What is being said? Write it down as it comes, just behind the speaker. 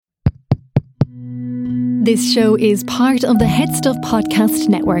This show is part of the Head Stuff Podcast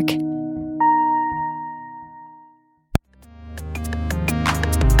Network.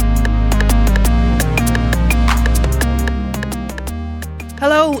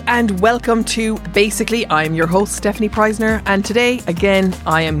 Hello and welcome to Basically. I'm your host, Stephanie Preisner, and today, again,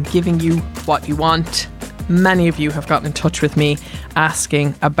 I am giving you what you want. Many of you have gotten in touch with me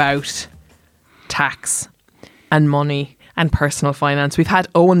asking about tax and money and personal finance. We've had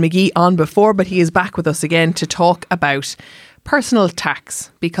Owen McGee on before, but he is back with us again to talk about personal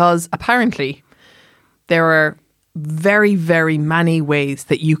tax, because apparently there are very, very many ways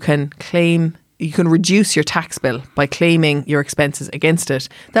that you can reduce your tax bill by claiming your expenses against it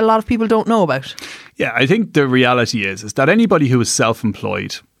that a lot of people don't know about. Yeah, I think the reality is that anybody who is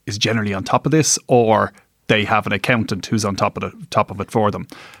self-employed is generally on top of this, or they have an accountant who's on top of it for them.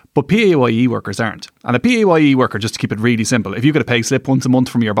 But PAYE workers aren't. And a PAYE worker, just to keep it really simple, if you get a pay slip once a month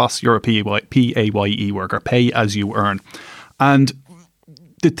from your boss, you're a PAYE worker, pay as you earn. And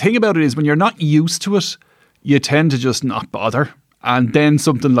the thing about it is, when you're not used to it, you tend to just not bother. And then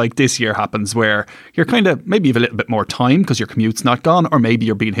something like this year happens where you're kind of, maybe you have a little bit more time because your commute's not gone, or maybe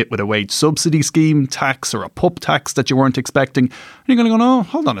you're being hit with a wage subsidy scheme tax or a PUP tax that you weren't expecting. And you're going to go, oh,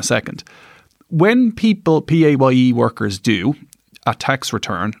 hold on a second. When PAYE workers do a tax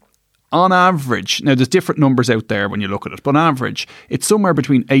return, on average, now there's different numbers out there when you look at it, but on average, it's somewhere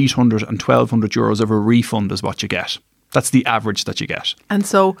between 800 and 1,200 euros of a refund is what you get. That's the average that you get. And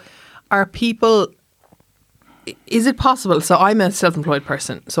so are people... Is it possible? So I'm a self-employed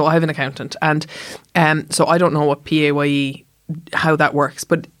person, so I have an accountant, and so I don't know what PAYE, how that works.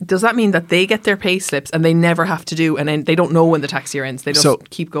 But does that mean that they get their pay slips and they never have to do, and then they don't know when the tax year ends? They just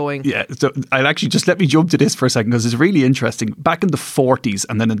keep going. Yeah. So I'll actually just let me jump to this for a second, because it's really interesting. Back in the 40s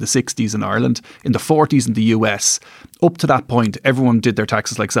and then in the 60s in Ireland, in the 40s in the US, up to that point, everyone did their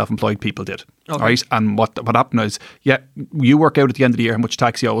taxes like self-employed people did. Okay. Right? And what happened is, you work out at the end of the year how much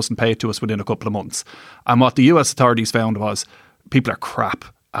tax you owe us and pay it to us within a couple of months. And what the US authorities found was people are crap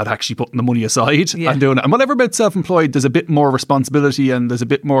at actually putting the money aside and doing it. And whatever about self-employed, there's a bit more responsibility and there's a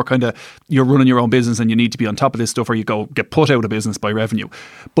bit more kind of, you're running your own business and you need to be on top of this stuff, or you get put out of business by revenue.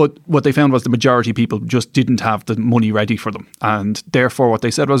 But what they found was the majority of people just didn't have the money ready for them. And therefore what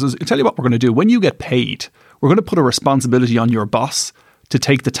they said was, I'll tell you what we're going to do. When you get paid, we're going to put a responsibility on your boss to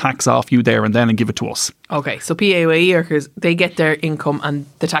take the tax off you there and then and give it to us. Okay, so PAYE workers, they get their income and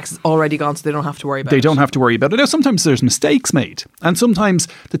the tax is already gone, so they don't have to worry about it. They don't have to worry about it. Now, sometimes there's mistakes made, and sometimes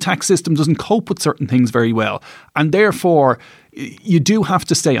the tax system doesn't cope with certain things very well, and therefore you do have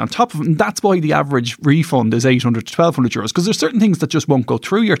to stay on top of it. And that's why the average refund is 800 to 1,200 euros, because there's certain things that just won't go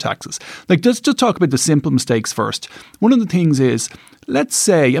through your taxes. Like, let's just talk about the simple mistakes first. One of the things is, let's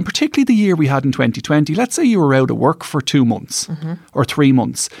say, and particularly the year we had in 2020, let's say you were out of work for 2 months or 3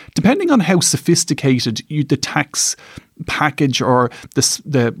 months. Depending on how sophisticated the tax package or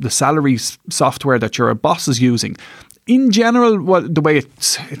the salary software that your boss is using, in general, the way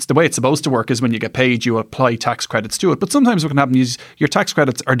it's supposed to work is when you get paid, you apply tax credits to it. But sometimes what can happen is your tax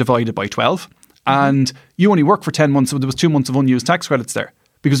credits are divided by 12 and you only work for 10 months, so there was 2 months of unused tax credits there,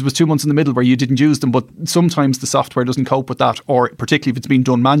 because it was 2 months in the middle where you didn't use them. But sometimes the software doesn't cope with that, or particularly if it's being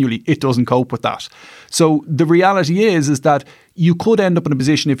done manually, it doesn't cope with that. So the reality is that you could end up in a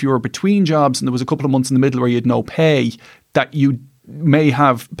position, if you were between jobs and there was a couple of months in the middle where you had no pay, that you may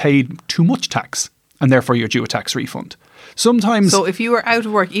have paid too much tax, and therefore you're due a tax refund. Sometimes. So if you were out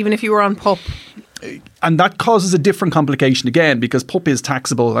of work, even if you were on PUP. And that causes a different complication again, because PUP is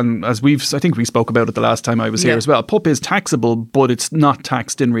taxable. And as I think we spoke about it the last time I was here as well. PUP is taxable, but it's not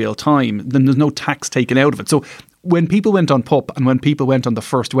taxed in real time. Then there's no tax taken out of it. So when people went on PUP and when people went on the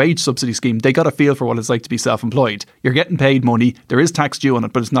first wage subsidy scheme, they got a feel for what it's like to be self-employed. You're getting paid money. There is tax due on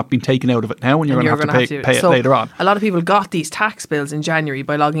it, but it's not been taken out of it now, and you're going to have to pay it later on. A lot of people got these tax bills in January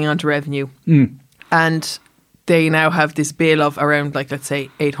by logging on to Revenue. And they now have this bill of around, like, let's say,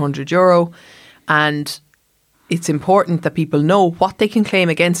 €800. And it's important that people know what they can claim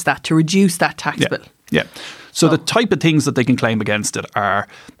against that to reduce that tax bill. Yeah. So the type of things that they can claim against it are,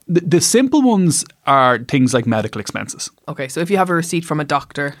 the simple ones are things like medical expenses. Okay, so if you have a receipt from a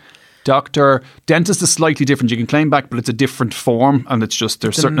doctor, dentist is slightly different. You can claim back, but it's a different form, and it's just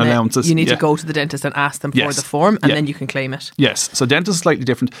there's certain allowances. You need to go to the dentist and ask them for the form, and then you can claim it. Yes, so dentist is slightly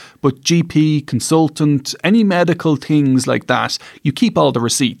different, but GP, consultant, any medical things like that, you keep all the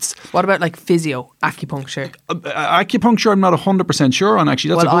receipts. What about like physio, acupuncture? Acupuncture, I'm not 100% sure on,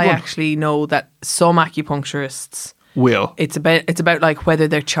 actually. That's a good one. I actually know that some acupuncturists will. It's about like whether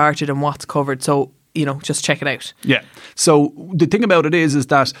they're chartered and what's covered. So just check it out. Yeah. So the thing about it is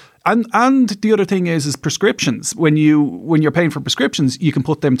that, and the other thing is prescriptions. When you're paying for prescriptions, you can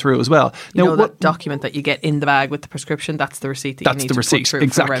put them through as well. Now, that document that you get in the bag with the prescription, that's the receipt that you need to put through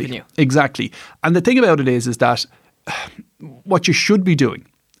for revenue. Exactly. And the thing about it is that what you should be doing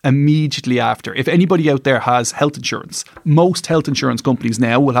immediately after, if anybody out there has health insurance, most health insurance companies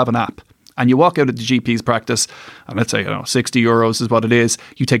now will have an app. And you walk out of the GP's practice, and let's say €60 is what it is.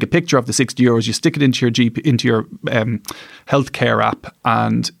 You take a picture of the €60, you stick it into your healthcare app,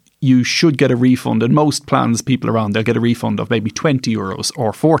 and you should get a refund. And most plans, people around, they'll get a refund of maybe €20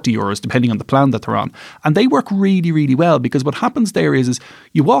 or €40, depending on the plan that they're on. And they work really, really well, because what happens there is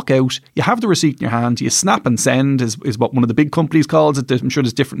you walk out, you have the receipt in your hand, you snap and send is what one of the big companies calls it. I'm sure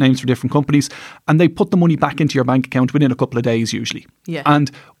there's different names for different companies. And they put the money back into your bank account within a couple of days usually. Yeah.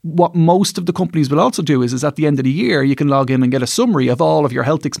 And what most of the companies will also do is at the end of the year, you can log in and get a summary of all of your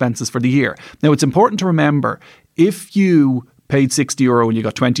health expenses for the year. Now, it's important to remember, if you paid €60 and you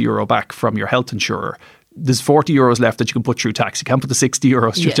got €20 back from your health insurer, there's €40 left that you can put through tax. You can't put the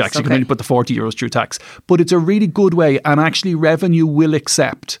 €60 through tax. You can only put the €40 through tax. But it's a really good way, and actually Revenue will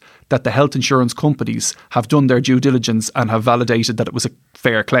accept that the health insurance companies have done their due diligence and have validated that it was a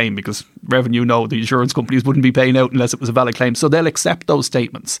fair claim, because Revenue know the insurance companies wouldn't be paying out unless it was a valid claim. So they'll accept those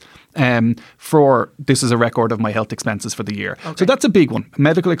statements for this is a record of my health expenses for the year. Okay. So that's a big one.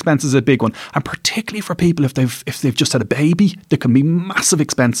 Medical expenses is a big one. And particularly for people if they've just had a baby, there can be massive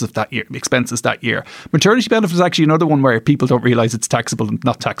expenses that year. Maternity benefit is actually another one where people don't realise it's taxable and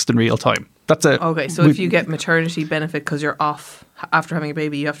not taxed in real time. Okay, so if you get maternity benefit because you're off after having a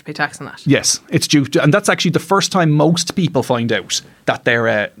baby, you have to pay tax on that. Yes, it's due to, and that's actually the first time most people find out that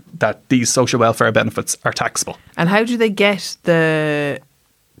that these social welfare benefits are taxable. And how do they get the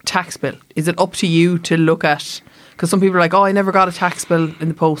tax bill? Is it up to you to look at? Because some people are like, I never got a tax bill in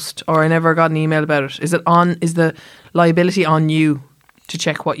the post, or I never got an email about it. Is the liability on you to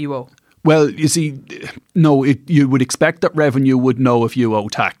check what you owe? Well, you see, no, you would expect that Revenue would know if you owe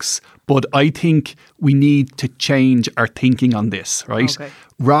tax. But I think we need to change our thinking on this, right? Okay.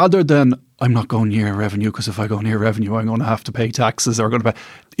 Rather than, I'm not going near Revenue because if I go near Revenue, I'm going to have to pay taxes.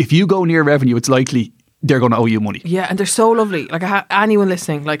 If you go near Revenue, it's likely they're going to owe you money. Yeah, and they're so lovely. Like, anyone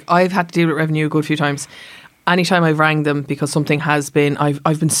listening, like, I've had to deal with Revenue a good few times. Anytime I've rang them because something has been,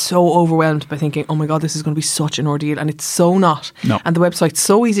 I've been so overwhelmed by thinking, oh my God, this is going to be such an ordeal, and it's so not. No. And the website's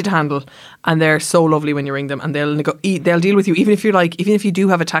so easy to handle, and they're so lovely when you ring them, and they'll deal with you, even if you do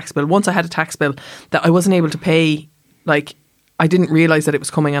have a tax bill. Once I had a tax bill that I wasn't able to pay, like, I didn't realise that it was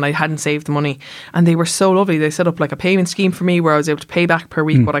coming and I hadn't saved the money, and they were so lovely. They set up like a payment scheme for me where I was able to pay back per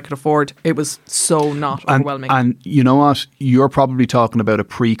week what I could afford. It was so not overwhelming. And you know what? You're probably talking about a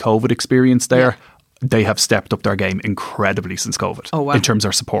pre-COVID experience there. Yeah. They have stepped up their game incredibly since COVID. Oh, wow. In terms of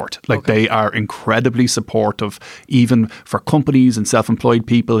their support. They are incredibly supportive, even for companies and self-employed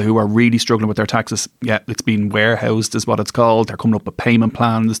people who are really struggling with their taxes. Yeah, it's been warehoused is what it's called. They're coming up with payment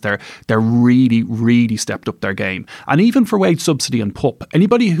plans. They're really, really stepped up their game. And even for wage subsidy and PUP,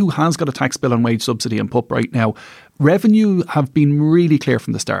 anybody who has got a tax bill on wage subsidy and PUP right now, Revenue have been really clear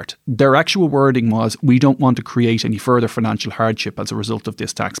from the start. Their actual wording was, we don't want to create any further financial hardship as a result of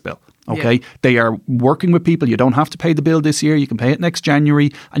this tax bill. Okay? Yeah. They are working with people. You don't have to pay the bill this year. You can pay it next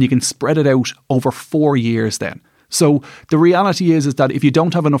January, and you can spread it out over 4 years then. So the reality is that if you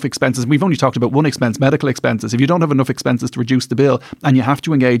don't have enough expenses, we've only talked about one expense, medical expenses. If you don't have enough expenses to reduce the bill and you have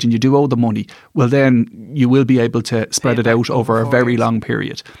to engage and you do owe the money, well, then you will be able to spread it out over a very long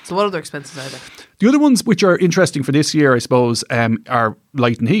period. So what other expenses are there? The other ones which are interesting for this year, I suppose, are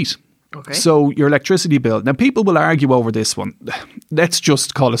light and heat. Okay. So your electricity bill. Now, people will argue over this one. Let's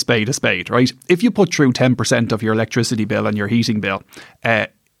just call a spade, right? If you put through 10% of your electricity bill and your heating bill,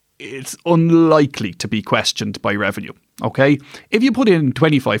 it's unlikely to be questioned by Revenue, okay? If you put in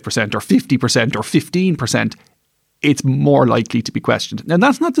 25% or 50% or 15%, it's more likely to be questioned. Now,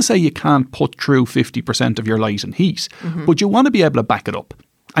 that's not to say you can't put through 50% of your light and heat, but you want to be able to back it up.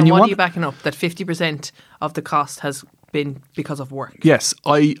 And what are you backing up? That 50% of the cost has been because of work? Yes,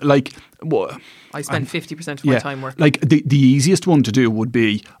 I spend 50% of my time working. Like the easiest one to do would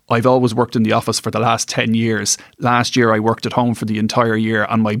be, I've always worked in the office for the last 10 years. Last year I worked at home for the entire year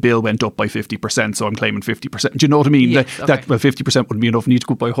and my bill went up by 50%, so I'm claiming 50%. Do you know what I mean? Yes, okay. Well, 50% wouldn't be enough. You need to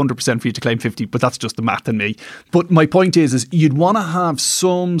go up by 100% for you to claim 50, but that's just the math in me. But my point is you'd want to have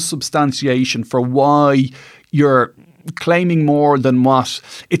some substantiation for why you're claiming more than what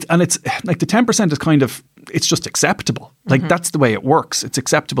it's like the 10% is kind of, it's just acceptable. Like that's the way it works. It's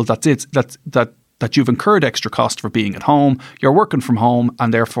acceptable. That's it. That you've incurred extra cost for being at home. You're working from home,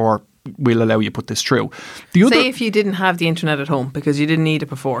 and therefore we'll allow you to put this through. Say if you didn't have the internet at home because you didn't need it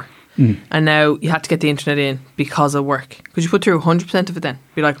before, and now you had to get the internet in because of work, could you put through 100% of it then?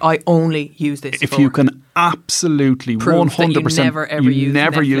 Be like, I only use this If for you work. can absolutely Prove 100%, that you never, ever you used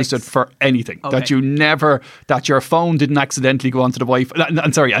never used Netflix. it for anything. Okay. That your phone didn't accidentally go onto the Wi-Fi.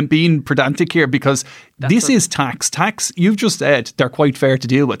 I'm sorry, I'm being pedantic here because this is tax. Tax, you've just said they're quite fair to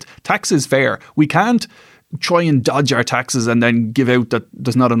deal with. Tax is fair. We can't try and dodge our taxes and then give out that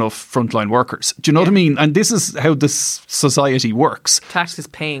there's not enough frontline workers. Do you know what I mean? And this is how this society works. Tax is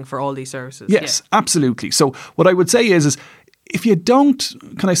paying for all these services. Yes, absolutely. So what I would say is if you don't,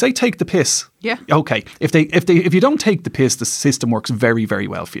 can I say take the piss? Yeah. Okay. If you don't take the piss, the system works very, very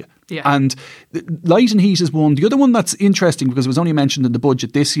well for you. Yeah. And light and heat is one. The other one that's interesting because it was only mentioned in the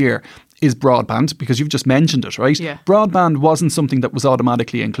budget this year is broadband, because you've just mentioned it, right? Yeah. Broadband wasn't something that was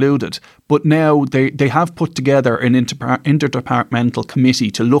automatically included, but now they have put together an interdepartmental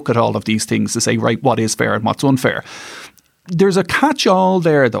committee to look at all of these things to say, right, what is fair and what's unfair. There's a catch-all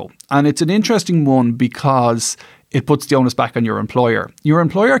there though, and it's an interesting one because it puts the onus back on your employer. Your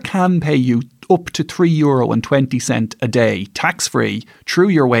employer can pay you up to €3.20 a day, tax-free, through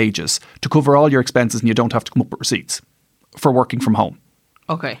your wages, to cover all your expenses, and you don't have to come up with receipts for working from home.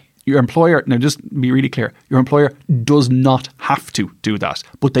 Okay. Your employer, now just be really clear, your employer does not have to do that,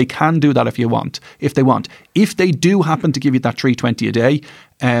 but they can do that if they want. If they do happen to give you that $3.20 a day,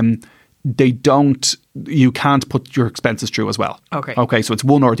 you can't put your expenses through as well. Okay, so it's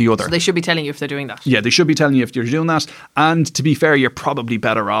one or the other. So they should be telling you if they're doing that. Yeah, they should be telling you if you're doing that. And to be fair, you're probably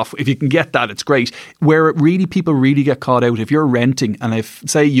better off. If you can get that, it's great. Where people really get caught out, if you're renting, and if,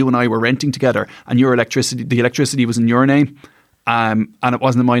 say, you and I were renting together and the electricity was in your name, and it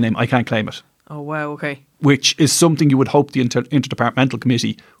wasn't in my name, I can't claim it. Oh, wow, okay. Which is something you would hope the interdepartmental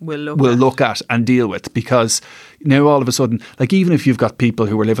committee will look at and deal with, because now all of a sudden, like even if you've got people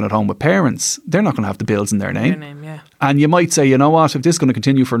who are living at home with parents, they're not going to have the bills in their name. Yeah. And you might say, you know what, if this is going to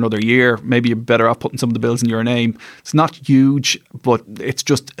continue for another year, maybe you're better off putting some of the bills in your name. It's not huge, but it's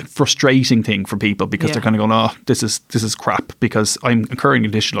just a frustrating thing for people because they're kind of going, oh, this is crap because I'm incurring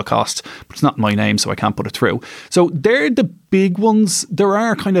additional cost, but it's not in my name, so I can't put it through. So they're the big ones. There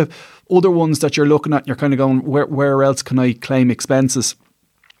are kind of other ones that you're looking at and you're kind of going, where else can I claim expenses?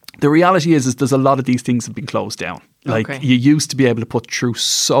 The reality is there's a lot of these things have been closed down. Like you used to be able to put through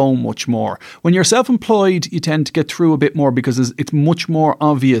so much more. When you're self-employed, you tend to get through a bit more because it's much more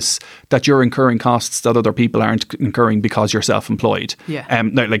obvious that you're incurring costs that other people aren't incurring because you're self-employed. Yeah.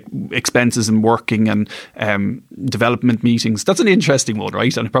 Like expenses in working and development meetings. That's an interesting one,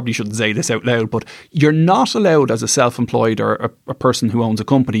 right? And I probably shouldn't say this out loud, but you're not allowed as a self-employed or a person who owns a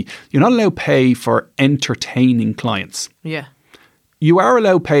company, you're not allowed pay for entertaining clients. Yeah. You are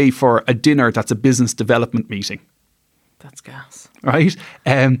allowed pay for a dinner that's a business development meeting. That's gas. Right?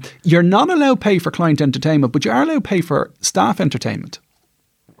 You're not allowed pay for client entertainment, but you are allowed pay for staff entertainment.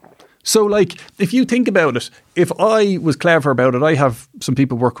 So, like, if you think about it, if I was clever about it, I have some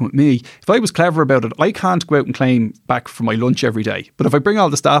people working with me. If I was clever about it, I can't go out and claim back for my lunch every day. But if I bring all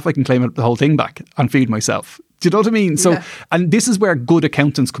the staff, I can claim the whole thing back and feed myself. Do you know what I mean? So, and this is where good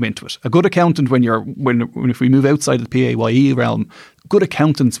accountants come into it. A good accountant, if we move outside of the PAYE realm, good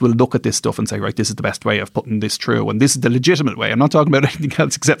accountants will look at this stuff and say, right, this is the best way of putting this through, and this is the legitimate way. I'm not talking about anything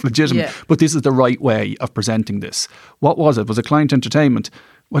else except legitimate, but this is the right way of presenting this. What was it? Was it client entertainment?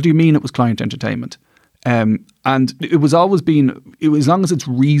 What do you mean it was client entertainment? And it was always been, as long as it's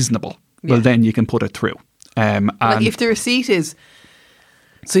reasonable, well, then you can put it through. And like if the receipt is,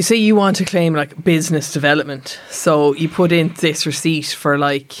 so you say you want to claim like business development, so you put in this receipt for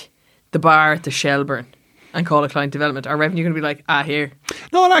like the bar at the Shelburne and call it client development. Are revenue going to be like, here?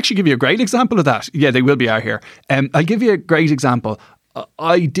 No, I'll actually give you a great example of that. Yeah, they will be here. I'll give you a great example.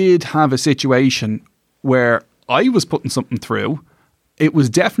 I did have a situation where I was putting something through. It was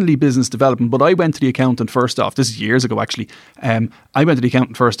definitely business development, but I went to the accountant first off. This is years ago, actually. I went to the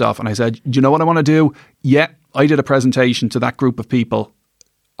accountant first off and I said, do you know what I want to do? Yeah, I did a presentation to that group of people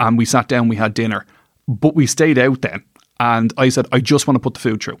and we sat down, we had dinner, but we stayed out then. And I said, I just want to put the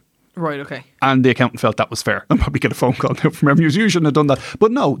food through. Right, okay. And the accountant felt that was fair. I'll probably get a phone call now from revenues. You shouldn't have done that.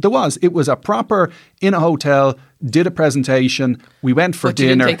 But no, it was a proper, in a hotel, did a presentation, we went for dinner. But you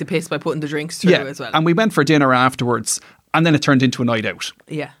didn't take the piss by putting the drinks through as well. And we went for dinner afterwards. And then it turned into a night out.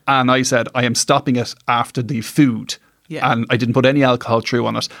 Yeah. And I said, I am stopping it after the food. Yeah. And I didn't put any alcohol through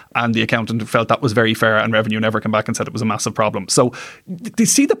on it. And the accountant felt that was very fair, and revenue never came back and said it was a massive problem. So, do you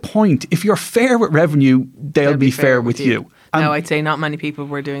see the point? If you're fair with revenue, they'll be fair with you. Now, I'd say not many people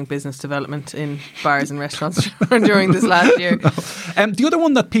were doing business development in bars and restaurants during this last year. The other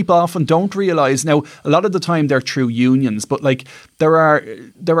one that people often don't realise, now a lot of the time they're through unions, but like there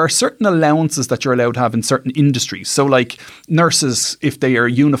are certain allowances that you're allowed to have in certain industries. So like nurses, if their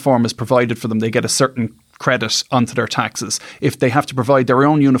uniform is provided for them, they get a certain credit onto their taxes. If they have to provide their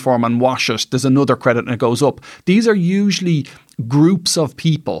own uniform and wash it, there's another credit and it goes up. These are usually groups of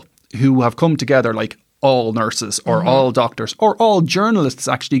people who have come together, like all nurses or all doctors or all journalists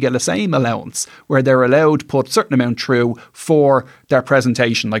actually get the same allowance where they're allowed to put a certain amount through for their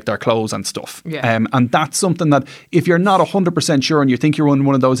presentation, like their clothes and stuff. Yeah. And that's something that if you're not 100% sure and you think you're in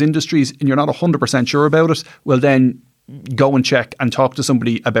one of those industries and you're not 100% sure about it, well then go and check and talk to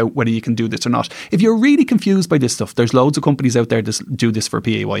somebody about whether you can do this or not. If you're really confused by this stuff, there's loads of companies out there that do this for a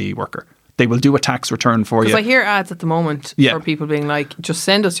PAYE worker. They will do a tax return for you. Because I hear ads at the moment for people being like, just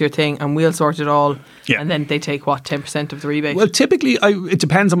send us your thing and we'll sort it all. Yeah. And then they take, 10% of the rebate? Well, typically, it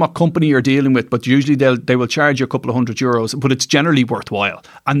depends on what company you're dealing with, but usually they will charge you a couple of €100, but it's generally worthwhile.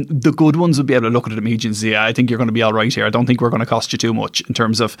 And the good ones will be able to look at it immediately and say, I think you're going to be all right here. I don't think we're going to cost you too much in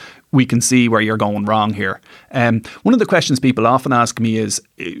terms of we can see where you're going wrong here. One of the questions people often ask me is,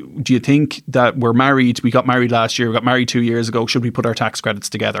 do you think that we got married last year, we got married 2 years ago, should we put our tax credits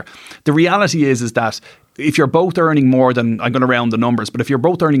together? The reality is that if you're both earning more than, I'm going to round the numbers, but if you're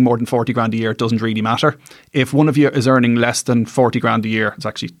both earning more than 40 grand a year, it doesn't really matter. If one of you is earning less than 40 grand a year, it's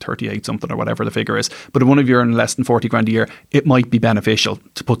actually 38 something or whatever the figure is, but if one of you earning less than 40 grand a year, it might be beneficial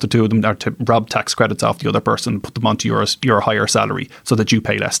to put the two of them there to rob tax credits off the other person and put them onto your higher salary so that you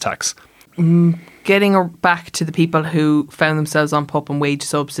pay less tax. Getting back to the people who found themselves on PUP and wage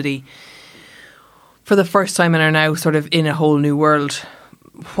subsidy for the first time and are now sort of in a whole new world,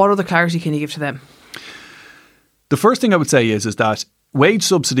 what other clarity can you give to them? The first thing I would say is that wage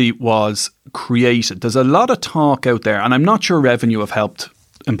subsidy was created. There's a lot of talk out there, and I'm not sure Revenue have helped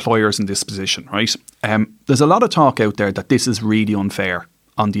employers in this position, right? There's a lot of talk out there that this is really unfair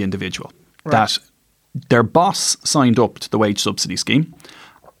on the individual, that their boss signed up to the wage subsidy scheme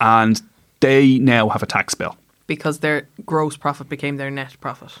and they now have a tax bill. Because their gross profit became their net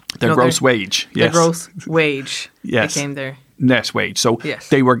profit. Their gross wage, yes. Their gross wage became their net wage. So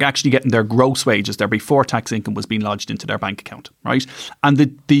they were actually getting their gross wages, their before tax income was being lodged into their bank account, right? And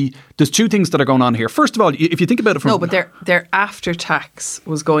there's two things that are going on here. First of all, if you think about it from... No, but their after tax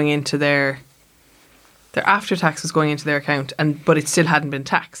was going into their account, but it still hadn't been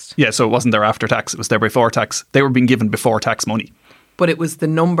taxed. Yeah, so it wasn't their after tax, it was their before tax. They were being given before tax money. But it was the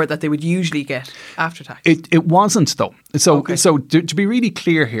number that they would usually get after tax. It wasn't though. So to be really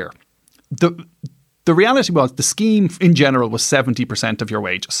clear here, the reality was the scheme in general was 70% of your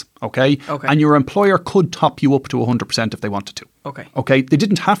wages, okay? And your employer could top you up to 100% if they wanted to. Okay. They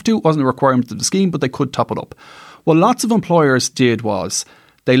didn't have to, it wasn't a requirement of the scheme, but they could top it up. What lots of employers did was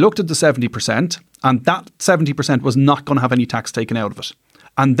they looked at the 70% and that 70% was not going to have any tax taken out of it.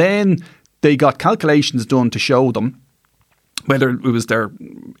 And then they got calculations done to show them, whether it was their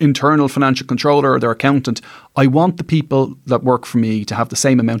internal financial controller or their accountant, I want the people that work for me to have the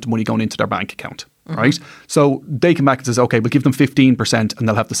same amount of money going into their bank account, right? So they come back and says, okay, we'll give them 15% and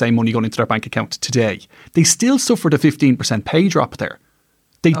they'll have the same money going into their bank account today. They still suffered a 15% pay drop there.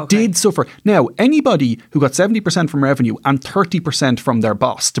 They did suffer. Now, anybody who got 70% from revenue and 30% from their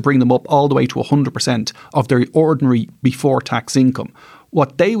boss to bring them up all the way to 100% of their ordinary before tax income,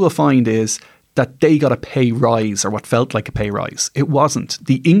 what they will find is that they got a pay rise or what felt like a pay rise. It wasn't.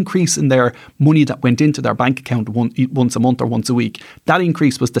 The increase in their money that went into their bank account once a month or once a week, that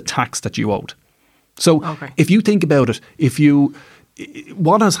increase was the tax that you owed. So if you think about it,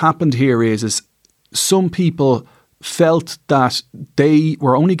 what has happened here is some people felt that they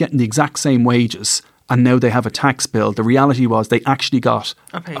were only getting the exact same wages and now they have a tax bill. The reality was they actually got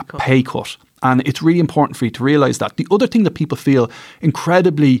a pay cut. And it's really important for you to realise that. The other thing that people feel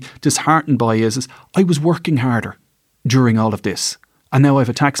incredibly disheartened by is I was working harder during all of this and now I have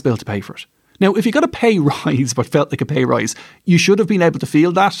a tax bill to pay for it. Now, if you got a pay rise, but felt like a pay rise, you should have been able to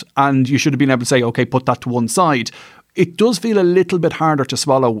feel that and you should have been able to say, okay, put that to one side. It does feel a little bit harder to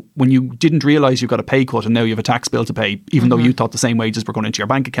swallow when you didn't realise you got a pay cut and now you have a tax bill to pay, even though you thought the same wages were going into your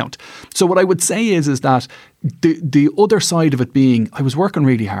bank account. So what I would say is that the other side of it being, I was working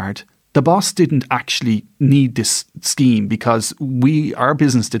really hard. The boss didn't actually need this scheme because our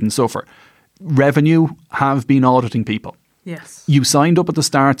business didn't suffer. Revenue have been auditing people. Yes. You signed up at the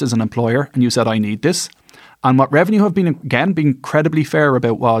start as an employer and you said, I need this. And what Revenue have been incredibly fair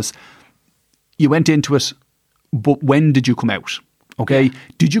about was you went into it, but when did you come out? Okay. Yeah.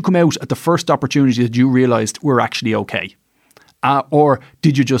 Did you come out at the first opportunity that you realised we're actually okay? Or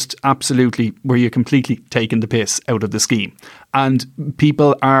did you just were you completely taking the piss out of the scheme? And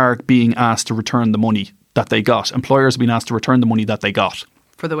people are being asked to return the money that they got. Employers are being asked to return the money that they got.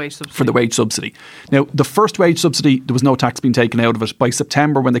 For the wage subsidy. For the wage subsidy. Now, the first wage subsidy, there was no tax being taken out of it. By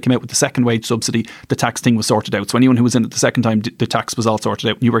September, when they came out with the second wage subsidy, the tax thing was sorted out. So anyone who was in it the second time, the tax was all sorted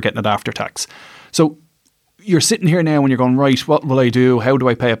out and you were getting it after tax. So you're sitting here now and you're going, right, what will I do? How do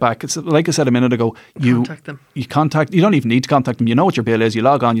I pay it back? It's like I said a minute ago, contact them. You don't even need to contact them. You know what your bill is. You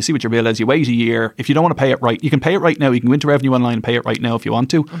log on, you see what your bill is. You wait a year. If you don't want to pay it right, you can pay it right now. You can go into Revenue Online and pay it right now if you want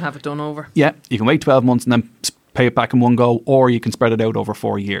to. And have it done over. Yeah, you can wait 12 months and then pay it back in one go, or you can spread it out over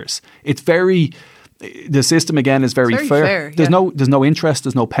 4 years. The system again is very fair. There's no interest,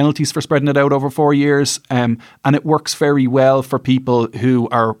 there's no penalties for spreading it out over 4 years, and it works very well for people who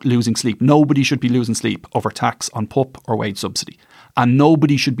are losing sleep. Nobody should be losing sleep over tax on PUP or wage subsidy, and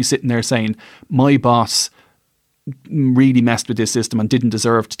nobody should be sitting there saying, my boss really messed with this system and didn't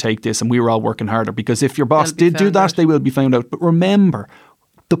deserve to take this and we were all working harder, because if your boss did do that, they will be found out. But remember,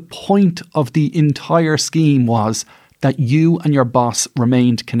 the point of the entire scheme was that you and your boss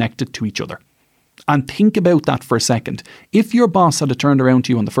remained connected to each other. And think about that for a second. If your boss had turned around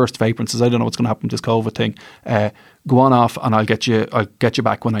to you on the 1st of April and says, I don't know what's going to happen with this COVID thing, go on off and I'll get you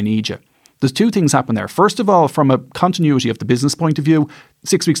back when I need you. There's two things happen there. First of all, from a continuity of the business point of view,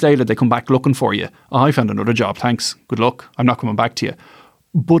 6 weeks later, they come back looking for you. Oh, I found another job. Thanks. Good luck. I'm not coming back to you.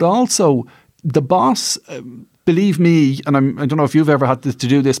 But also, the boss, believe me, and I don't know if you've ever had to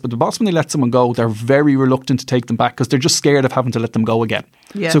do this, but the boss, when they let someone go, they're very reluctant to take them back because they're just scared of having to let them go again.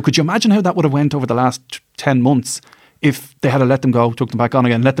 Yeah. So could you imagine how that would have went over the last 10 months if they had to let them go, took them back on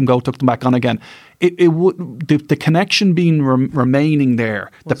again, let them go, took them back on again? It would, the connection being remaining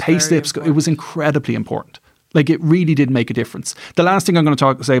there, the pay slips, it was incredibly important. Like, it really did make a difference. The last thing I'm going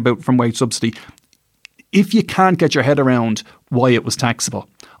to say about from wage subsidy, if you can't get your head around why it was taxable,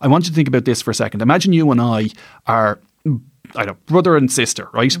 I want you to think about this for a second. Imagine you and I are, brother and sister,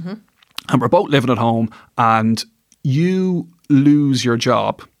 right? Mm-hmm. And we're both living at home and you lose your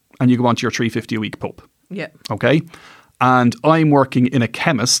job and you go on to your $350 a week PUP. Yeah. Okay? And I'm working in a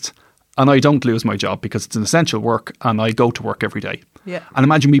chemist and I don't lose my job because it's an essential work and I go to work every day. Yeah. And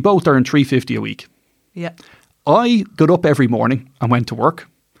imagine we both earn $350 a week. Yeah. I got up every morning and went to work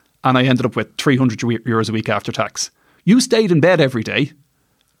and I ended up with €300 a week after tax. You stayed in bed every day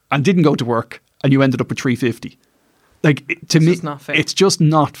and didn't go to work and you ended up with $350. Like, to me, it's just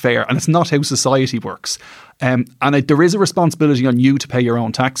not fair, and it's not how society works. And there is a responsibility on you to pay your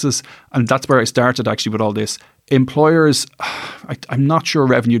own taxes, and that's where I started actually with all this. Employers, I'm not sure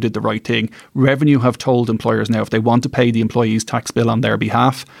Revenue did the right thing. Revenue have told employers now if they want to pay the employee's tax bill on their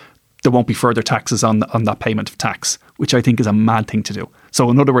behalf, there won't be further taxes on that payment of tax, which I think is a mad thing to do. So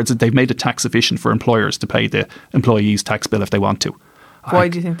in other words, they've made it tax efficient for employers to pay the employee's tax bill if they want to. Why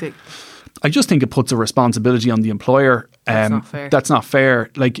do you think they... I just think it puts a responsibility on the employer. That's not fair. That's not fair.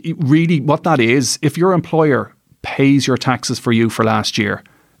 Like, really, what that is, if your employer pays your taxes for you for last year,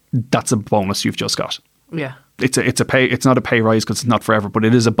 that's a bonus you've just got. Yeah. It's not a pay rise because it's not forever, but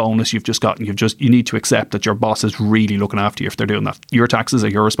it is a bonus you've just got, and you need to accept that your boss is really looking after you if they're doing that. Your taxes are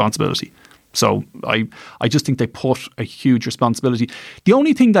your responsibility. So I just think they put a huge responsibility. The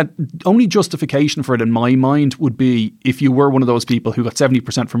only justification for it in my mind would be if you were one of those people who got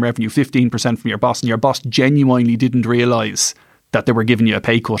 70% from Revenue, 15% from your boss, and your boss genuinely didn't realise that they were giving you a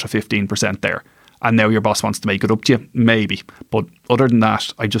pay cut of 15% there. And now your boss wants to make it up to you, maybe. But other than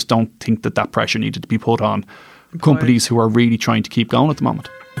that, I just don't think that pressure needed to be put on companies who are really trying to keep going at the moment.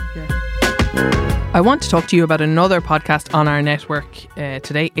 Yeah. I want to talk to you about another podcast on our network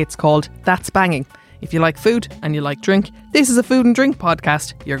today. It's called That's Banging. If you like food and you like drink, this is a food and drink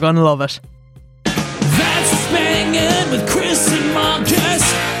podcast. You're going to love it. That's Banging with Chris and Marcus.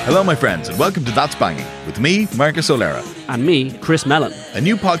 Hello, my friends, and welcome to That's Banging with me, Marcus O'Leary. And me, Chris Mellon. A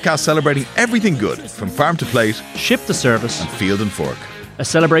new podcast celebrating everything good, from farm to plate, ship to service, and field and fork. A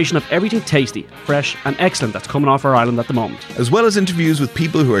celebration of everything tasty, fresh and excellent that's coming off our island at the moment. As well as interviews with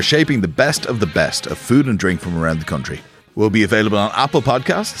people who are shaping the best of food and drink from around the country. We'll be available on Apple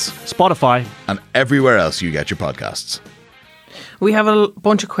Podcasts, Spotify, and everywhere else you get your podcasts. We have a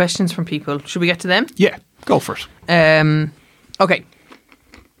bunch of questions from people. Should we get to them? Yeah, go for it. Okay.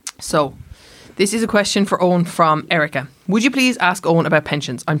 So, this is a question for Owen from Erica. Would you please ask Owen about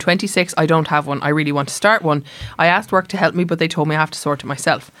pensions? I'm 26, I don't have one. I really want to start one. I asked work to help me, but they told me I have to sort it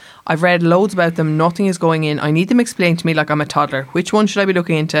myself. I've read loads about them, nothing is going in. I need them explained to me like I'm a toddler. Which one should I be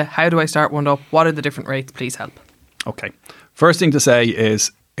looking into? How do I start one up? What are the different rates? Please help. Okay. First thing to say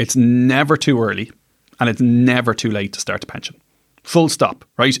is it's never too early and it's never too late to start a pension. Full stop,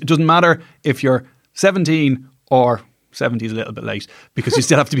 right? It doesn't matter if you're 17 or 70 is a little bit late because you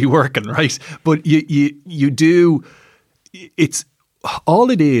still have to be working, right? But you do, it's, all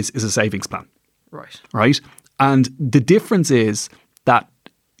it is a savings plan. Right? And the difference is that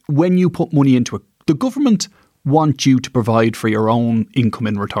when you put money into it, the government want you to provide for your own income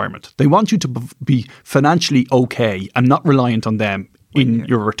in retirement. They want you to be financially okay and not reliant on them in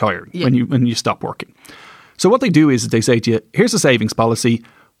your retirement when you stop working. So what they do is they say to you, here's a savings policy,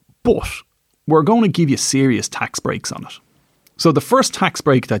 but we're going to give you serious tax breaks on it. So the first tax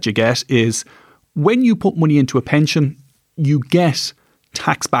break that you get is when you put money into a pension, you get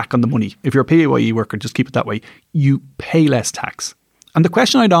tax back on the money. If you're a PAYE worker, just keep it that way. You pay less tax. And the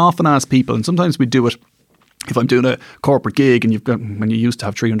question I'd often ask people, and sometimes we do it if I'm doing a corporate gig and when you used to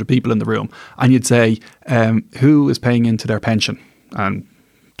have 300 people in the room, and you'd say, who is paying into their pension? And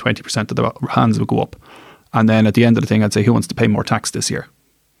 20% of the hands would go up. And then at the end of the thing, I'd say, who wants to pay more tax this year?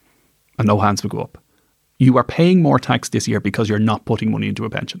 And no hands would go up. You are paying more tax this year because you're not putting money into a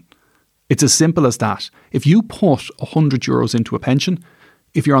pension. It's as simple as that. If you put 100 euros into a pension,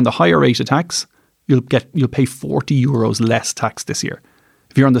 if you're on the higher rate of tax, you'll pay 40 euros less tax this year.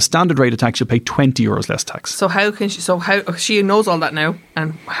 If you're on the standard rate of tax, you'll pay 20 euros less tax. So how she knows all that now,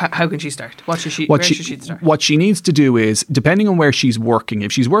 and how can she start? Where should she start? What she needs to do is, depending on where she's working,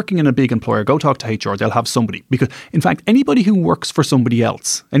 if she's working in a big employer, go talk to HR. They'll have somebody. Because, in fact, anybody who works for somebody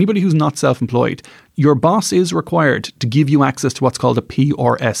else, anybody who's not self-employed, your boss is required to give you access to what's called a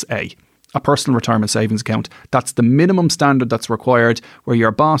PRSA, a personal retirement savings account. That's the minimum standard that's required, where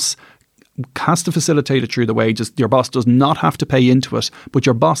your boss has to facilitate it through the wages. Your boss does not have to pay into it, but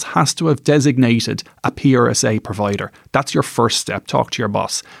your boss has to have designated a PRSA provider. That's your first step. Talk to your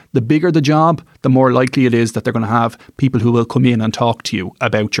boss. The bigger the job, the more likely it is that they're going to have people who will come in and talk to you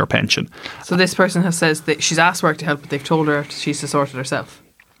about your pension. So this person says that she's asked work to help, but they've told her she's to sort it herself.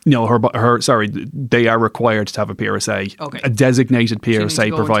 No, they are required to have a PRSA, a designated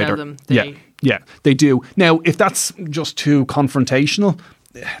PRSA provider. Yeah, they do. Now, if that's just too confrontational,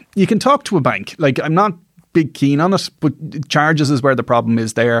 you can talk to a bank. Like, I'm not big keen on it, but charges is where the problem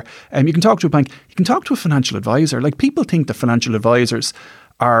is there. You can talk to a bank. You can talk to a financial advisor. Like, people think that financial advisors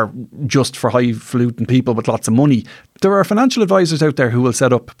are just for highfalutin people with lots of money. There are financial advisors out there who will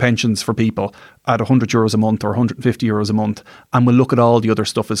set up pensions for people at 100 euros a month or 150 euros a month, and will look at all the other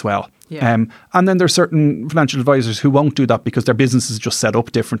stuff as well. Yeah. And then there's certain financial advisors who won't do that because their business is just set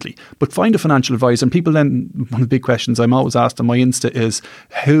up differently. But find a financial advisor. And people then, one of the big questions I'm always asked on my Insta is,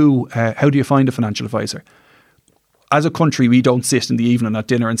 how do you find a financial advisor? As a country, we don't sit in the evening at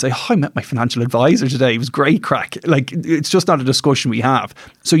dinner and say, I met my financial advisor today. It was great crack. Like, it's just not a discussion we have.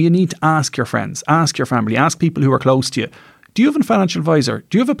 So you need to ask your friends, ask your family, ask people who are close to you. Do you have a financial advisor?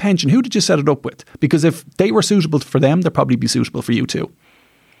 Do you have a pension? Who did you set it up with? Because if they were suitable for them, they'll probably be suitable for you too.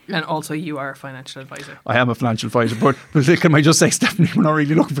 And also, you are a financial advisor. I am a financial advisor, but can I just say, Stephanie, we're not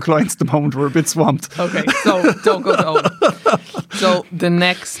really looking for clients at the moment. We're a bit swamped. Okay, so don't go to Owen. So the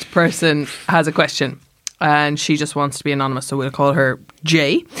next person has a question, and she just wants to be anonymous, so we'll call her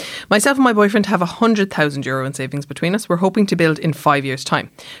Jay. Myself and my boyfriend have 100,000 euro in savings between us. We're hoping to build in 5 years' time.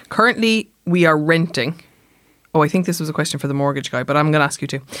 Currently, we are renting. Oh, I think this was a question for the mortgage guy, but I'm going to ask you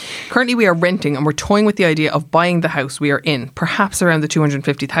too. Currently, we are renting, and we're toying with the idea of buying the house we are in, perhaps around the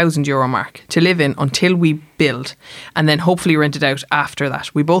 250,000 euro mark, to live in until we build, and then hopefully rent it out after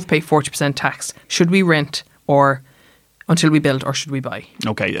that. We both pay 40% tax. Should we rent or until we build, or should we buy?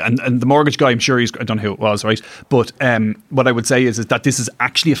 Okay, and the mortgage guy, I'm sure I don't know who it was, right? But what I would say is that this is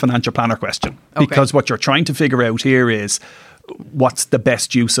actually a financial planner question, because what you're trying to figure out here is, what's the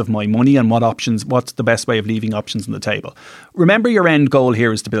best use of my money, and what's the best way of leaving options on the table? Remember, your end goal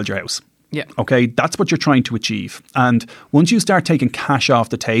here is to build your house. Yeah. Okay, that's what you're trying to achieve. And once you start taking cash off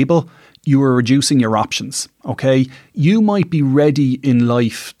the table, you are reducing your options. Okay, you might be ready in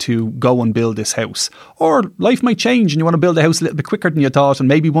life to go and build this house, or life might change and you want to build a house a little bit quicker than you thought, and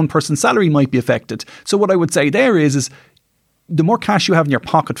maybe one person's salary might be affected. So what I would say there is the more cash you have in your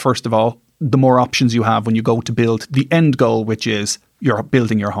pocket, first of all, the more options you have when you go to build the end goal, which is you're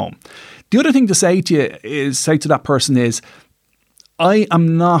building your home. The other thing to say to that person is, I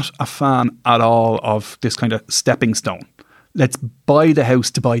am not a fan at all of this kind of stepping stone. Let's buy the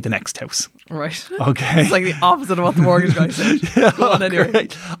house to buy the next house. Right. Okay. It's like the opposite of what the mortgage guy said. Go on anyway.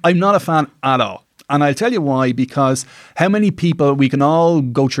 Great. I'm not a fan at all. And I'll tell you why, because how many people, we can all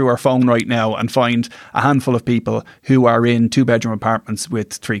go through our phone right now and find a handful of people who are in 2-bedroom apartments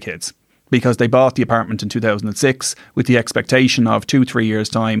with 3 kids. Because they bought the apartment in 2006 with the expectation of 2-3 years'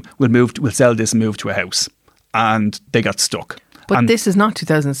 time, we'll sell this and move to a house. And they got stuck. But this is not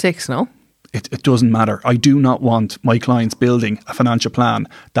 2006, no? It doesn't matter. I do not want my clients building a financial plan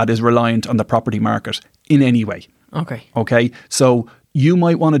that is reliant on the property market in any way. Okay. Okay. So you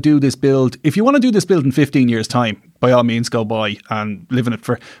might want to do this build. If you want to do this build in 15 years' time, by all means, go buy and live in it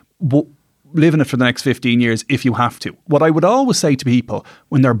for the next 15 years if you have to. What I would always say to people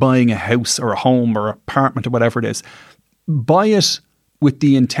when they're buying a house or a home or apartment or whatever it is, buy it with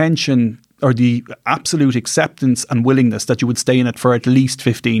the intention or the absolute acceptance and willingness that you would stay in it for at least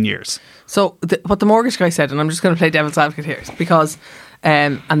 15 years. So what the mortgage guy said, and I'm just going to play devil's advocate here, because,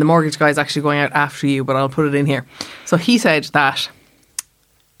 and the mortgage guy is actually going out after you, but I'll put it in here. So he said that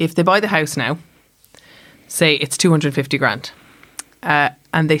if they buy the house now, say it's 250 grand,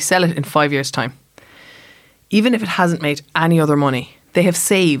 and they sell it in 5 years' time, even if it hasn't made any other money, they have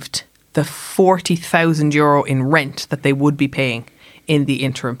saved the €40,000 in rent that they would be paying in the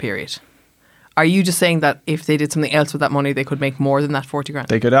interim period. Are you just saying that if they did something else with that money, they could make more than that 40 grand?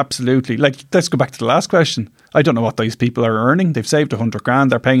 They could absolutely. Let's go back to the last question. I don't know what these people are earning. They've saved 100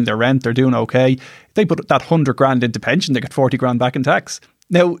 grand. They're paying their rent. They're doing okay. They put that 100 grand into pension. They get 40 grand back in tax.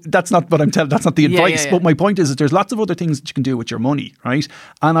 Now, that's not what I'm telling. That's not the advice. But my point is that there's lots of other things that you can do with your money, right?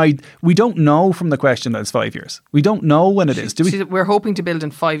 And we don't know from the question that it's 5 years. We don't know when it is, do we? We're hoping to build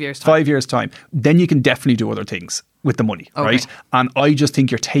in 5 years' time. 5 years' time. Then you can definitely do other things with the money, right? And I just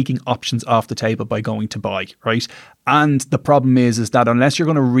think you're taking options off the table by going to buy, right? And the problem is that unless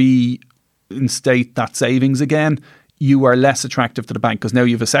you're going to reinstate that savings again, you are less attractive to the bank because now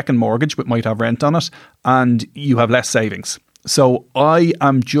you have a second mortgage but might have rent on it and you have less savings. So I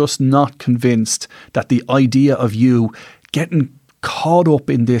am just not convinced that the idea of you getting caught up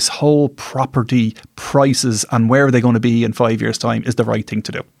in this whole property prices and where are they going to be in 5 years' time is the right thing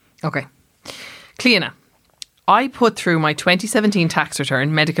to do. Okay. Cliona, I put through my 2017 tax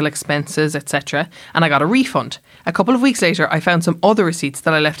return, medical expenses, etc., and I got a refund. A couple of weeks later, I found some other receipts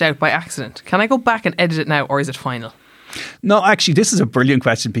that I left out by accident. Can I go back and edit it now, or is it final? No, actually, this is a brilliant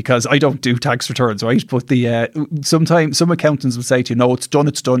question because I don't do tax returns, right? But sometimes some accountants will say to you, no, it's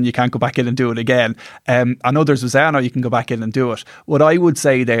done. You can't go back in and do it again. And others will say, no, you can go back in and do it. What I would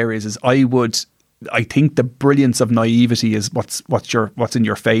say there is I think the brilliance of naivety is what's in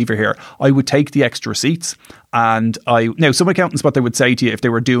your favour here. I would take the extra receipts now some accountants, what they would say to you if they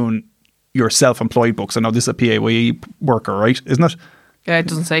were doing your self-employed books, I know this is a PAYE worker, right? Isn't it? Yeah, it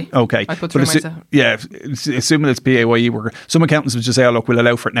doesn't say. Okay. I put through myself. Yeah, assuming it's PAYE worker. Some accountants would just say, oh, look, we'll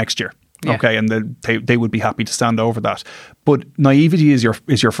allow for it next year. Yeah. Okay, and they would be happy to stand over that. But naivety is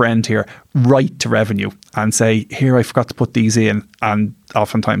your friend here. Write to revenue and say, here, I forgot to put these in, and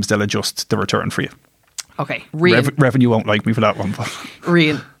oftentimes they'll adjust the return for you. Okay, Rian. Revenue won't like me for that one.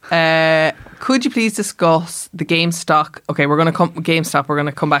 Rian, could you please discuss the GameStop? Okay, we're going to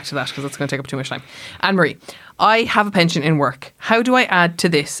come back to that because it's going to take up too much time. Anne-Marie, I have a pension in work. How do I add to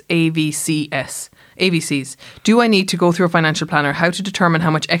this AVCs? Do I need to go through a financial planner? How to determine how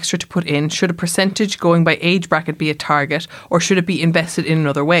much extra to put in? Should a percentage going by age bracket be a target, or should it be invested in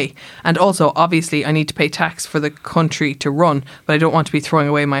another way? And also, obviously, I need to pay tax for the country to run, but I don't want to be throwing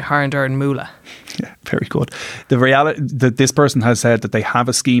away my hard-earned moolah. Yeah, very good. The reality that this person has said that they have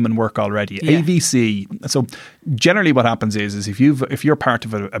a scheme in work already. Yeah. AVC. So generally, what happens is if you're part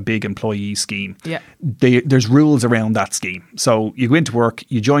of a big employee scheme, there's rules around that scheme. So you go into work,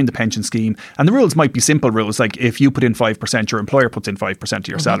 you join the pension scheme, and the rules might be simple rules like if you put in 5%, your employer puts in 5% of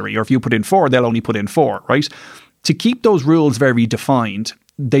your salary, or if you put in 4%, they'll only put in 4%, right? To keep those rules very defined,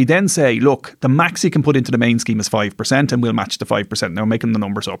 they then say, look, the max you can put into the main scheme is 5% and we'll match the 5%. Now, making the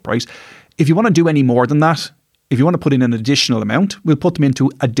numbers up, right? If you want to do any more than that, if you want to put in an additional amount, we'll put them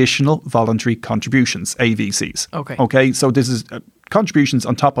into additional voluntary contributions, AVCs. Okay, so this is contributions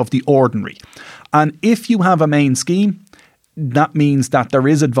on top of the ordinary. And if you have a main scheme, that means that there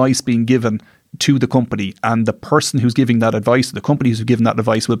is advice being given to the company, and the person who's giving that advice, the company who's given that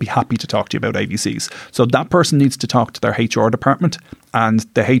advice, will be happy to talk to you about AVCs. So that person needs to talk to their HR department, and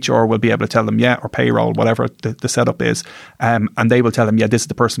the HR will be able to tell them, or payroll, whatever the setup is, and they will tell them, this is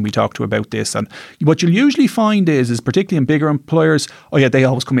the person we talked to about this. And what you'll usually find is particularly in bigger employers, they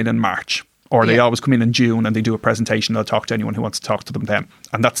always come in March. Or they always come in June and they do a presentation. They'll talk to anyone who wants to talk to them then.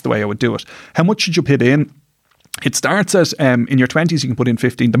 And that's the way I would do it. How much should you put in? It starts at, in your 20s, you can put in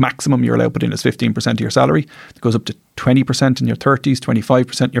 15. The maximum you're allowed to put in is 15% of your salary. It goes up to 20% in your 30s,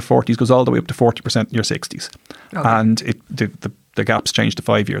 25% in your 40s, goes all the way up to 40% in your 60s. Okay. And the gaps change to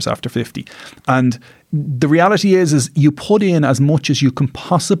 5 years after 50. And the reality is you put in as much as you can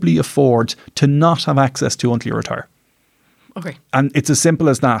possibly afford to not have access to until you retire. Okay. And it's as simple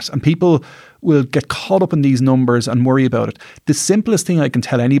as that. And people will get caught up in these numbers and worry about it. The simplest thing I can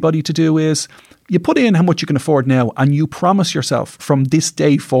tell anybody to do is you put in how much you can afford now, and you promise yourself from this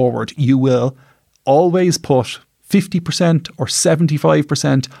day forward, you will always put 50% or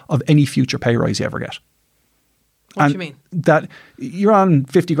 75% of any future pay rise you ever get. What do you mean? That you're on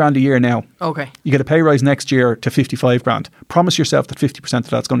 50 grand a year now. Okay. You get a pay rise next year to 55 grand. Promise yourself that 50% of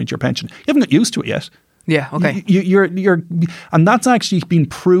that's going into your pension. You haven't got used to it yet. Yeah, okay. You're and that's actually been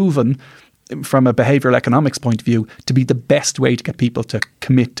proven from a behavioural economics point of view to be the best way to get people to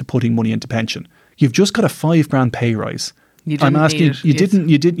commit to putting money into pension. You've just got a 5 grand pay rise. I'm asking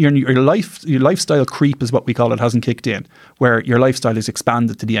your lifestyle creep is what we call it, hasn't kicked in, where your lifestyle is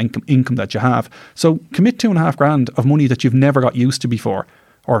expanded to the income that you have. So commit 2.5 grand of money that you've never got used to before,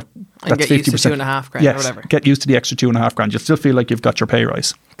 or and that's get 50%. Used to 2.5 grand or whatever. Get used to the extra 2.5 grand. You'll still feel like you've got your pay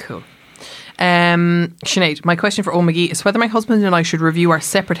rise. Cool. Sinead, my question for Omagi is whether my husband and I should review our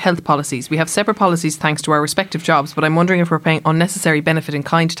separate health policies. We have separate policies thanks to our respective jobs, but I'm wondering if we're paying unnecessary benefit in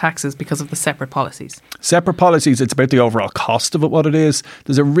kind taxes because of the separate policies. Separate policies, it's about the overall cost of it, what it is.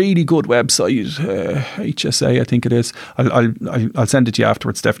 There's a really good website, HSA, I think it is. I'll send it to you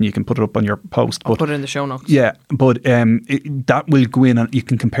afterwards, Stephanie. You can put it up on your post. I'll put it in the show notes. Yeah, but that will go in and you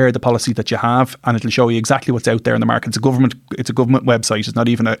can compare the policy that you have, and it'll show you exactly what's out there in the market. It's a government website.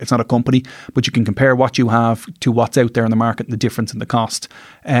 It's not a company. But you can compare what you have to what's out there in the market and the difference in the cost.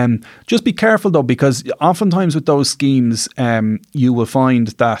 Just be careful though, because oftentimes with those schemes, you will find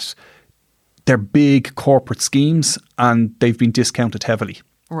that they're big corporate schemes and they've been discounted heavily.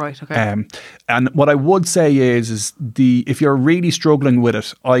 Right, okay. And what I would say is if you're really struggling with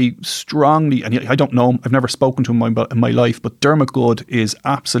it, I strongly, and I don't know him, I've never spoken to him in my life, but Dermot Good is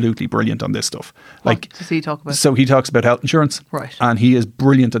absolutely brilliant on this stuff. What does he talk about? So he talks about health insurance. Right. And he is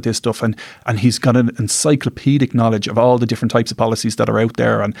brilliant at this stuff, and he's got an encyclopedic knowledge of all the different types of policies that are out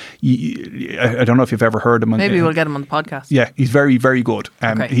there. And I don't know if you've ever heard him. Maybe we'll get him on the podcast. Yeah, he's very, very good.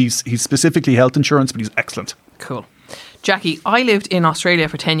 Okay. He's specifically health insurance, but he's excellent. Cool. Jackie, I lived in Australia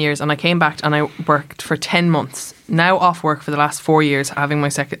for 10 years and I came back and I worked for 10 months. Now off work for the last 4 years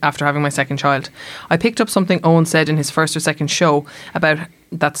after having my second child. I picked up something Owen said in his first or second show about,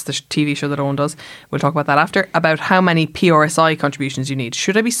 that's the TV show that Owen does, we'll talk about that after, about how many PRSI contributions you need.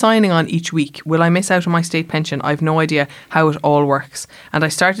 Should I be signing on each week? Will I miss out on my state pension? I've no idea how it all works. And I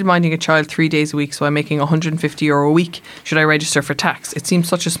started minding a child 3 days a week, so I'm making €150 a week. Should I register for tax? It seems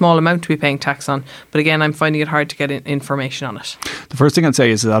such a small amount to be paying tax on, but again, I'm finding it hard to get information on it. The first thing I'd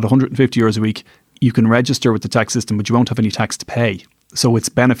say is that €150 a week, you can register with the tax system, but you won't have any tax to pay. So it's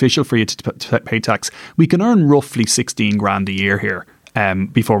beneficial for you to pay tax. We can earn roughly 16 grand a year here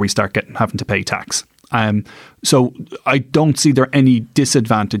before we start having to pay tax. So I don't see there any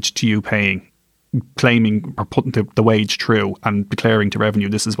disadvantage to you claiming or putting the wage through and declaring to revenue,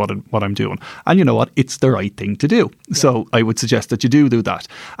 this is what I'm doing. And you know what? It's the right thing to do. Yeah. So I would suggest that you do that.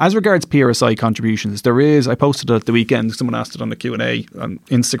 As regards PRSI contributions, I posted it at the weekend, someone asked it on the Q&A on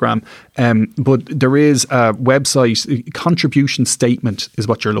Instagram, but there is a website, contribution statement is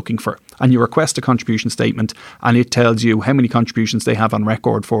what you're looking for. And you request a contribution statement and it tells you how many contributions they have on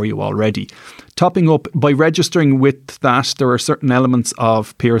record for you already. Topping up, by registering with that, there are certain elements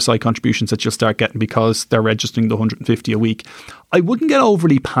of PRSI contributions that you'll start getting because they're registering the 150 a week. I wouldn't get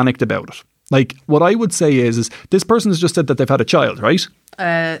overly panicked about it. Like, what I would say is this person has just said that they've had a child, right?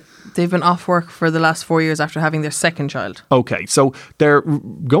 They've been off work for the last 4 years after having their second child. Okay, so they're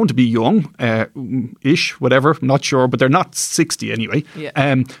going to be young-ish, whatever, I'm not sure, but they're not 60 anyway.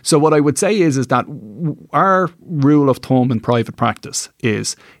 Yeah. So what I would say is that our rule of thumb in private practice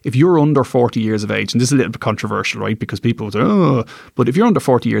is if you're under 40 years of age, and this is a little bit controversial, right, because people would say, but if you're under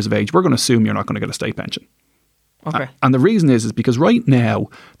 40 years of age, we're going to assume you're not going to get a state pension. Okay. And the reason is because right now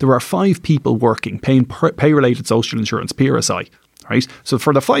there are 5 people working paying pay-related social insurance, PRSI, right? So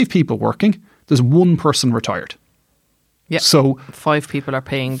for the 5 people working, there's 1 person retired. Yeah. So 5 people are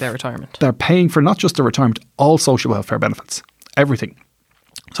paying their retirement. They're paying for not just their retirement, all social welfare benefits, everything.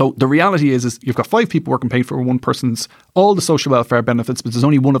 So the reality is you've got 5 people working paying for 1 person's all the social welfare benefits, but there's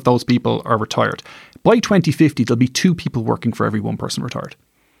only 1 of those people are retired. By 2050, there'll be 2 people working for every 1 person retired.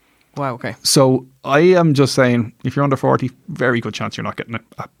 Wow, okay. So I am just saying, if you're under 40, very good chance you're not getting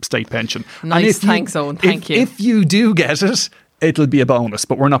a state pension. Nice, thanks, Owen. Thank you. If you do get it, it'll be a bonus,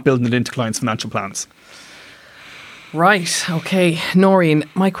 but we're not building it into clients' financial plans. Right, okay. Noreen,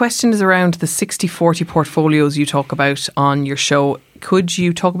 my question is around the 60-40 portfolios you talk about on your show. Could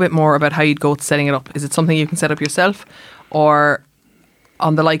you talk a bit more about how you'd go to setting it up? Is it something you can set up yourself or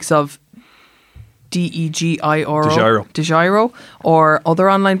on the likes of DeGiro or other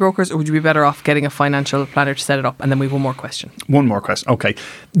online brokers, or would you be better off getting a financial planner to set it up? And then we have one more question. One more question. Okay.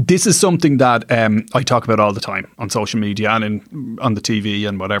 This is something that I talk about all the time on social media and on the TV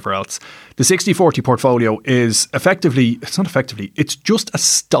and whatever else. The 60-40 portfolio is it's just a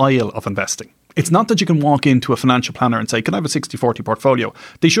style of investing. It's not that you can walk into a financial planner and say, can I have a 60-40 portfolio?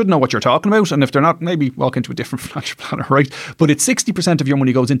 They should know what you're talking about. And if they're not, maybe walk into a different financial planner, right? But it's 60% of your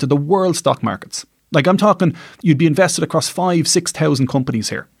money goes into the world stock markets. Like I'm talking, you'd be invested across 5,000-6,000 companies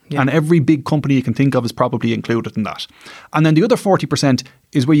here. Yeah. And every big company you can think of is probably included in that. And then the other 40%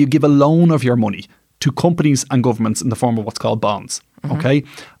 is where you give a loan of your money to companies and governments in the form of what's called bonds. Mm-hmm. Okay?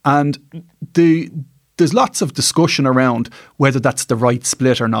 And there's lots of discussion around whether that's the right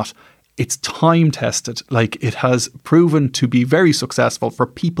split or not. It's time tested. Like it has proven to be very successful for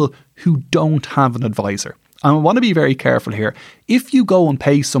people who don't have an advisor. And I want to be very careful here. If you go and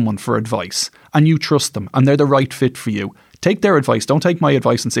pay someone for advice and you trust them and they're the right fit for you, take their advice. Don't take my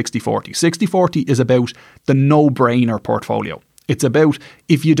advice on 60-40. 60-40 is about the no-brainer portfolio. It's about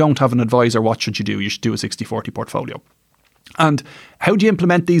if you don't have an advisor, what should you do? You should do a 60-40 portfolio. And how do you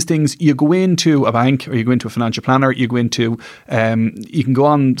implement these things? You go into a bank or you go into a financial planner, you go into, you can go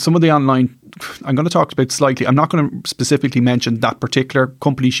on some of the online, I'm going to talk about slightly, I'm not going to specifically mention that particular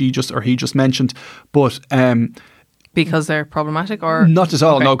company he just mentioned, but because they're problematic or? Not at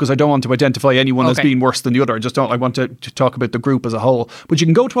all, okay. No, because I don't want to identify anyone as being worse than the other. I want to talk about the group as a whole. But you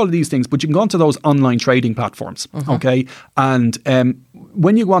can go to all of these things, but you can go onto those online trading platforms, okay? And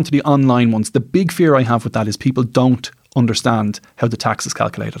when you go onto the online ones, the big fear I have with that is people don't understand how the tax is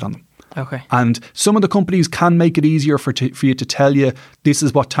calculated on them. Okay. And some of the companies can make it easier for you to tell you this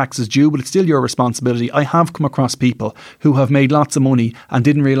is what tax is due, but it's still your responsibility. I have come across people who have made lots of money and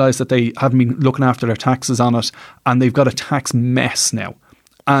didn't realise that they haven't been looking after their taxes on it, and they've got a tax mess now.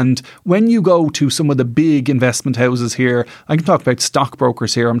 And when you go to some of the big investment houses here, I can talk about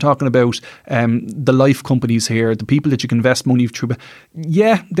stockbrokers here, I'm talking about the life companies here, the people that you can invest money through.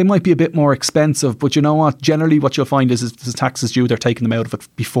 Yeah, they might be a bit more expensive, but you know what? Generally what you'll find is the taxes due, they're taking them out of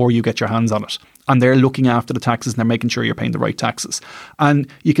it before you get your hands on it. And they're looking after the taxes and they're making sure you're paying the right taxes. And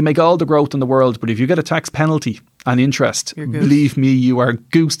you can make all the growth in the world, but if you get a tax penalty and interest, believe me, you are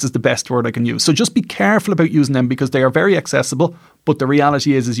goosed is the best word I can use. So just be careful about using them because they are very accessible. But the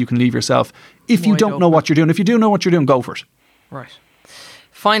reality is you can leave yourself, if you don't know what you're doing, if you do know what you're doing, go for it. Right.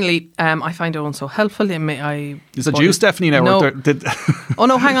 Finally, I find Owen so helpful. Is that you, Stephanie? Now? No. Oh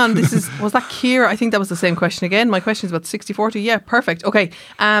no, hang on. Was that Keir? I think that was the same question again. My question is about 60-40. Yeah, perfect. Okay.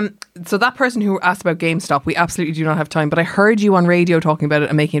 So that person who asked about GameStop, we absolutely do not have time, but I heard you on radio talking about it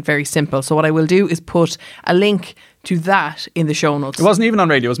and making it very simple. So what I will do is put a link to that in the show notes. It wasn't even on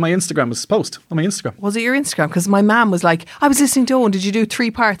radio. It was my Instagram. It was post on my Instagram. Was it your Instagram? Because my mum was like, I was listening to Owen. Did you do 3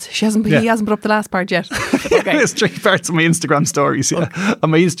 parts? He hasn't put up the last part yet. Okay. There's 3 parts of my Instagram stories. Yeah, okay.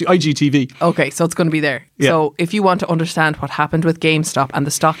 On my IGTV. Okay, so it's going to be there. Yeah. So if you want to understand what happened with GameStop and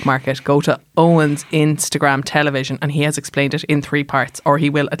the stock market, go to Owen's Instagram television, and he has explained it in 3 parts, or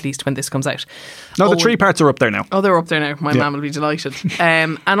he will at least when this comes out. No, the 3 parts are up there now. Oh, they're up there now. My mum will be delighted.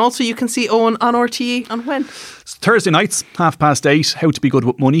 And also you can see Owen on RTE on when? Thursday nights, 8:30, How to Be Good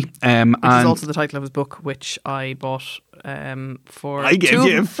with Money. Which is also the title of his book, which I bought for... I gave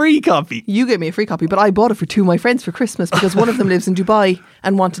you a free copy. You gave me a free copy, but I bought it for 2 of my friends for Christmas because one of them lives in Dubai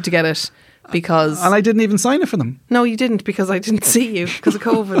and wanted to get it because... And I didn't even sign it for them. No, you didn't, because I didn't see you because of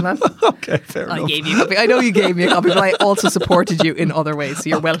COVID, man. Okay, fair enough. I gave you a copy. I know you gave me a copy, but I also supported you in other ways, so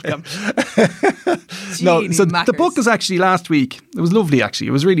you're welcome. No, so the book is actually last week. It was lovely, actually.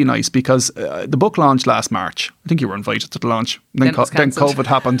 It was really nice because the book launched last March. I think you were invited to the launch. Then COVID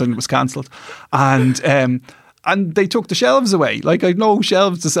happened and it was cancelled. And they took the shelves away. Like, I had no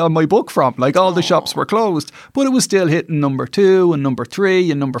shelves to sell my book from. Like, all the shops were closed. But it was still hitting number 2 and number 3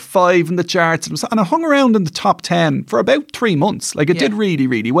 and number 5 in the charts. And it hung around in the top 10 for about 3 months. Like, it did really,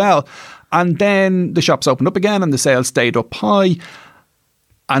 really well. And then the shops opened up again and the sales stayed up high.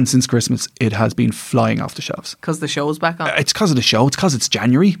 And since Christmas, it has been flying off the shelves. Because the show's back on? It's because of the show. It's because it's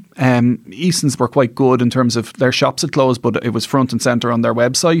January. Eason's were quite good in terms of their shops had closed, but it was front and centre on their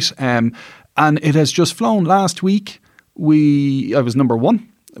website. And it has just flown. Last week, I was number 1,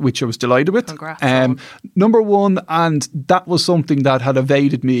 which I was delighted with. Congrats. Number 1, and that was something that had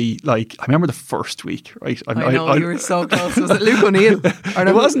evaded me. Like, I remember the first week, right? I know, you were so close. Was it Luke O'Neill?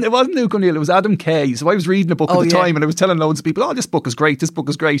 It wasn't Luke O'Neill, it was Adam Kay. So I was reading a book at the time and I was telling loads of people, oh, this book is great, this book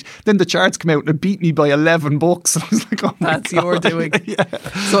is great. Then the charts came out and it beat me by 11 books. And I was like, oh my That's God. your doing. Yeah.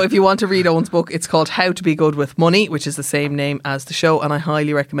 So if you want to read Owen's book, it's called How to Be Good with Money, which is the same name as the show, and I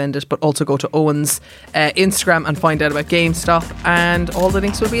highly recommend it. But also go to Owen's Instagram and find out about GameStop, and all the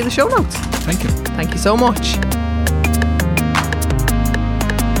links will be in the show notes. Thank you. Thank you so much.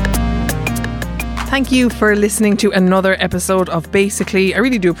 Thank you for listening to another episode of Basically. I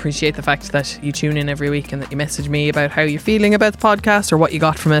really do appreciate the fact that you tune in every week and that you message me about how you're feeling about the podcast or what you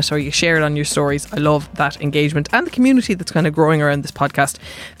got from it, or you share it on your stories. I love that engagement, and the community that's kind of growing around this podcast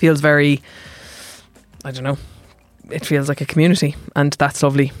feels very I don't know, it feels like a community, and that's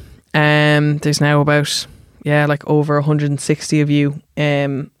lovely. There's now about over 160 of you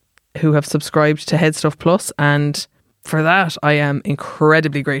who have subscribed to Headstuff Plus, and for that I am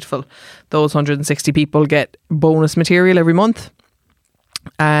incredibly grateful. Those 160 people get bonus material every month,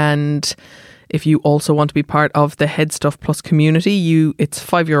 and if you also want to be part of the Headstuff Plus community, it's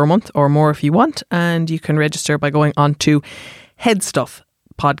 €5 a month or more if you want, and you can register by going on to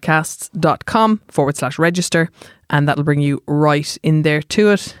headstuffpodcasts.com/register, and that'll bring you right in there to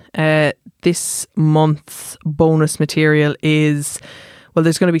it. This month's bonus material is, well,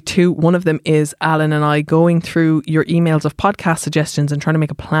 there's going to be two. One of them is Alan and I going through your emails of podcast suggestions and trying to make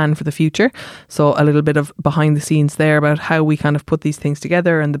a plan for the future. So a little bit of behind the scenes there about how we kind of put these things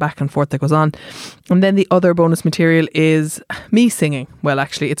together and the back and forth that goes on. And then the other bonus material is me singing. Well,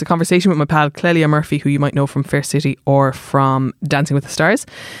 actually, it's a conversation with my pal Clelia Murphy, who you might know from Fair City or from Dancing with the Stars.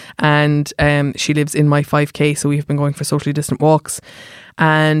 And she lives in my 5K, so we've been going for socially distant walks.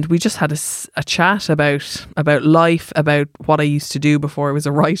 And we just had a chat about life, about what I used to do before I was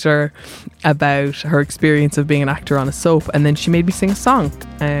a writer, about her experience of being an actor on a soap, and then she made me sing a song,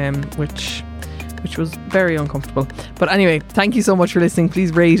 which was very uncomfortable. But anyway, thank you so much for listening.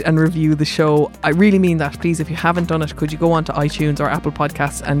 Please rate and review the show. I really mean that. Please, if you haven't done it, could you go onto iTunes or Apple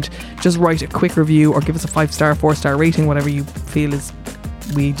Podcasts and just write a quick review, or give us a 5-star, 4-star rating, whatever you feel is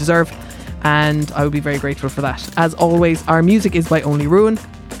we deserve. And I would be very grateful for that. As always, our music is by Only Ruin.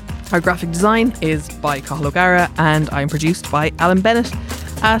 Our graphic design is by Cathal O'Gara, and I'm produced by Alan Bennett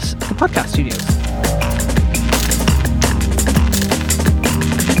at the Podcast Studios.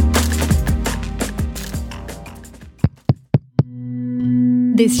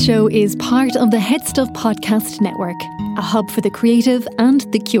 This show is part of the Headstuff Podcast Network, a hub for the creative and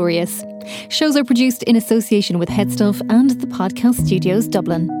the curious. Shows are produced in association with Headstuff and the Podcast Studios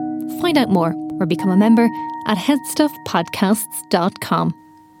Dublin. Find out more or become a member at headstuffpodcasts.com.